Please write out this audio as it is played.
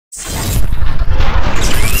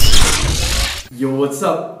Yo, what's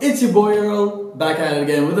up? It's your boy Earl, back at it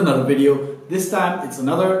again with another video. This time it's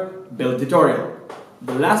another build tutorial.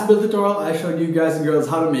 The last build tutorial I showed you guys and girls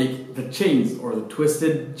how to make the chains or the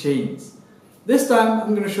twisted chains. This time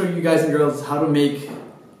I'm going to show you guys and girls how to make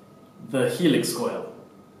the helix coil.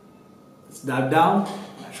 Let's dive down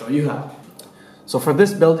and I'll show you how. So for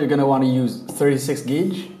this build you're going to want to use 36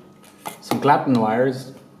 gauge, some Clapton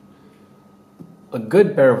wires, a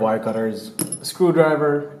good pair of wire cutters, a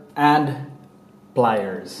screwdriver, and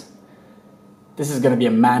pliers. This is going to be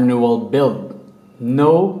a manual build.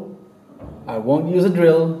 No, I won't use a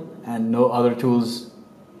drill and no other tools,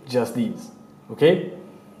 just these. Okay?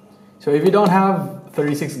 So if you don't have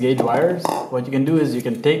 36 gauge wires, what you can do is you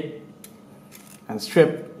can take and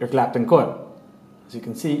strip your Clapton coil. As you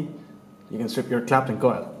can see, you can strip your Clapton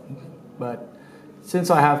coil. But since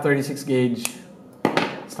I have 36 gauge,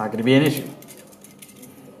 it's not going to be an issue.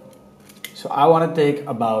 So I want to take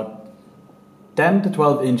about 10 to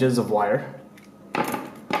 12 inches of wire,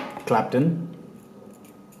 Clapton.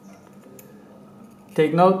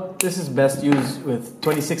 Take note, this is best used with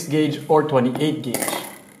 26 gauge or 28 gauge.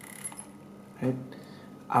 Right?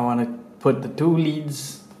 I want to put the two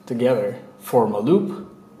leads together, form a loop.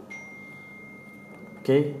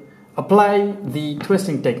 Okay? Apply the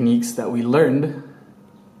twisting techniques that we learned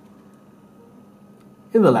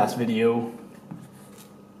in the last video.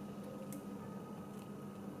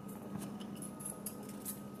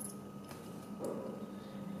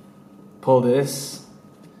 Pull this,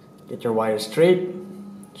 get your wire straight,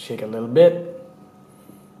 shake a little bit,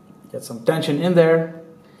 get some tension in there,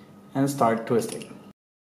 and start twisting.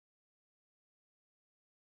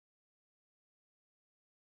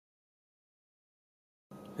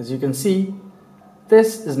 As you can see,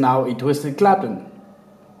 this is now a twisted Clapton.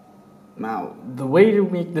 Now, the way to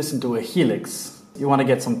make this into a helix, you want to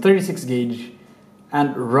get some 36 gauge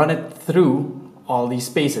and run it through all these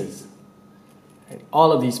spaces.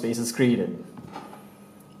 All of these spaces created.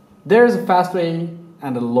 There's a fast way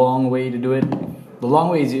and a long way to do it. The long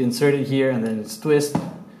way is you insert it here and then it's twist,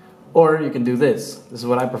 or you can do this. This is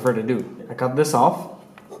what I prefer to do. I cut this off.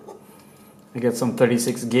 I get some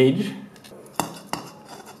 36 gauge.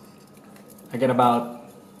 I get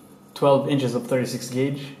about 12 inches of 36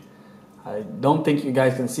 gauge. I don't think you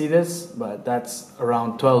guys can see this, but that's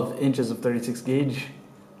around 12 inches of 36 gauge.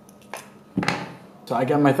 So I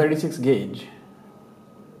got my 36 gauge.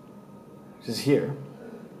 Which is here.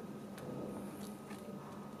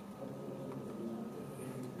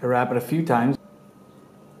 I wrap it a few times.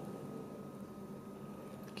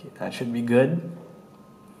 Okay, that should be good.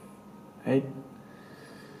 Right?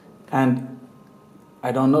 And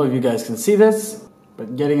I don't know if you guys can see this,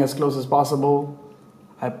 but getting as close as possible,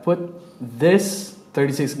 I put this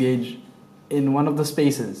 36 gauge in one of the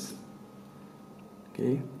spaces.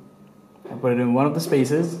 Okay? I put it in one of the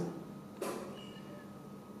spaces.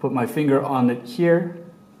 Put my finger on it here,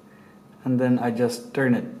 and then I just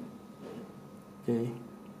turn it. Okay,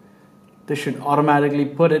 this should automatically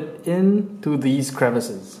put it into these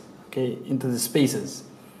crevices. Okay, into the spaces.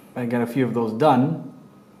 I got a few of those done.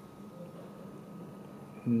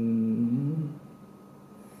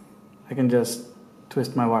 I can just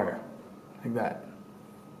twist my wire like that.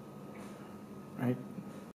 Right.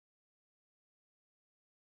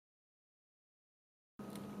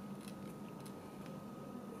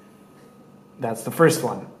 That's the first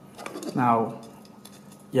one. Now,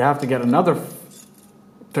 you have to get another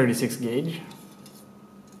 36 gauge.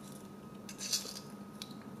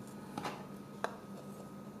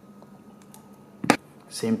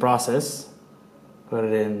 Same process. Put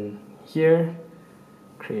it in here.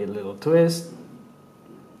 Create a little twist.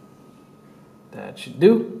 That should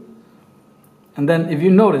do. And then if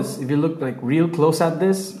you notice, if you look like real close at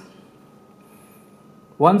this,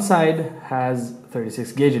 one side has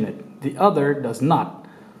 36 gauge in it. The other does not.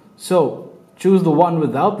 So choose the one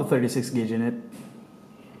without the 36 gauge in it.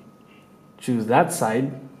 Choose that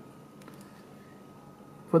side.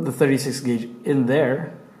 Put the 36 gauge in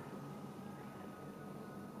there.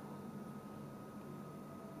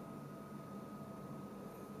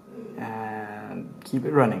 And keep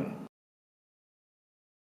it running.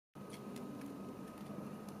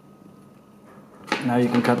 Now you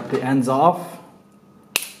can cut the ends off.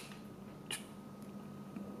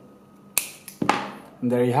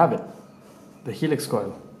 And there you have it, the helix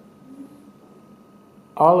coil.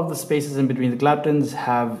 All of the spaces in between the Claptons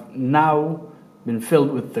have now been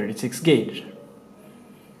filled with 36 gauge.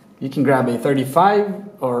 You can grab a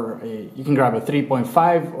 35 or you can grab a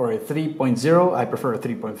 3.5 or a 3.0. I prefer a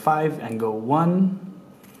 3.5 and go 1,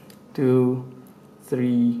 2,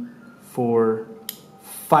 3, 4,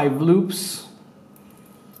 5 loops.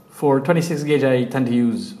 For 26 gauge, I tend to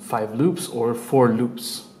use 5 loops or 4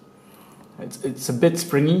 loops. It's a bit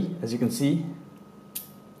springy, as you can see,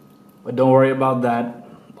 but don't worry about that.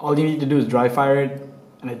 All you need to do is dry fire it,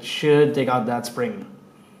 and it should take out that spring.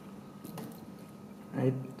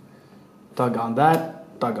 Right? Tug on that,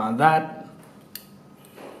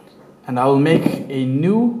 and I will make a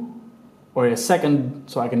new or a second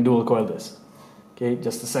so I can dual coil this. Okay,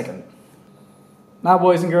 just a second. Now,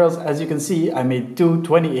 boys and girls, as you can see, I made 2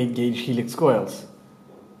 28 gauge Helix coils.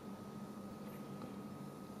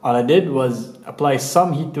 All I did was apply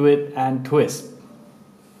some heat to it and twist.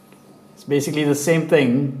 It's basically the same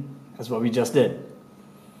thing as what we just did.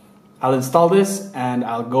 I'll install this and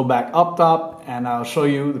I'll go back up top and I'll show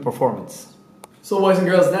you the performance. So boys and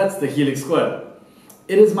girls, that's the Helix coil.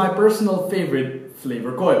 It is my personal favorite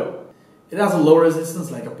flavor coil. It has a low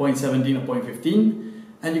resistance like a 0.17 or 0.15,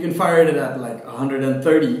 and you can fire it at like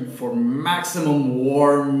 130 for maximum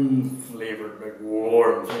warm flavor,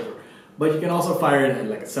 But you can also fire it at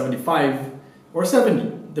like a 75 or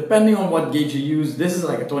 70, depending on what gauge you use. This is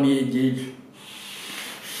like a 28 gauge.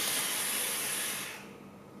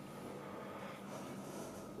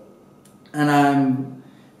 And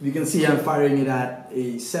you can see I'm firing it at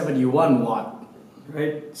a 71 watt,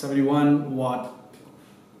 right? 71 watt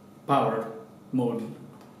power mode.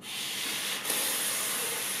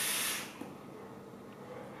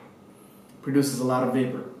 Produces a lot of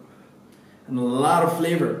vapor and a lot of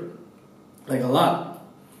flavor, like a lot.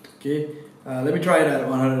 Okay, let me try it at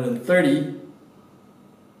 130.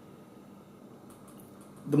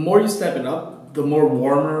 The more you step it up, the more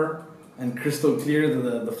warmer and crystal clear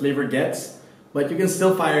the flavor gets, but you can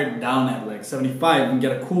still fire it down at like 75 and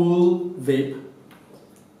get a cool vape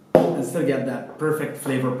and still get that perfect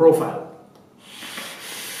flavor profile.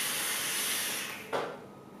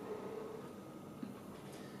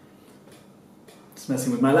 It's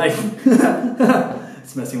messing with my life.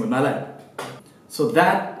 It's messing with my life. So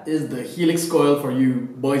that is the Helix coil for you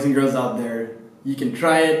boys and girls out there. You can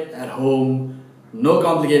try it at home. No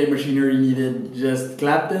complicated machinery needed. Just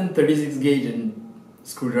Clapton, 36 gauge and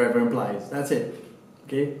screwdriver and pliers. That's it.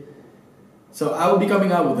 Okay? So I will be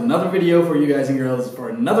coming out with another video for you guys and girls for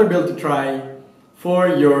another build to try for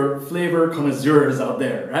your flavor connoisseurs out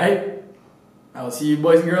there, right? I will see you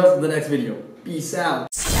boys and girls in the next video. Peace out.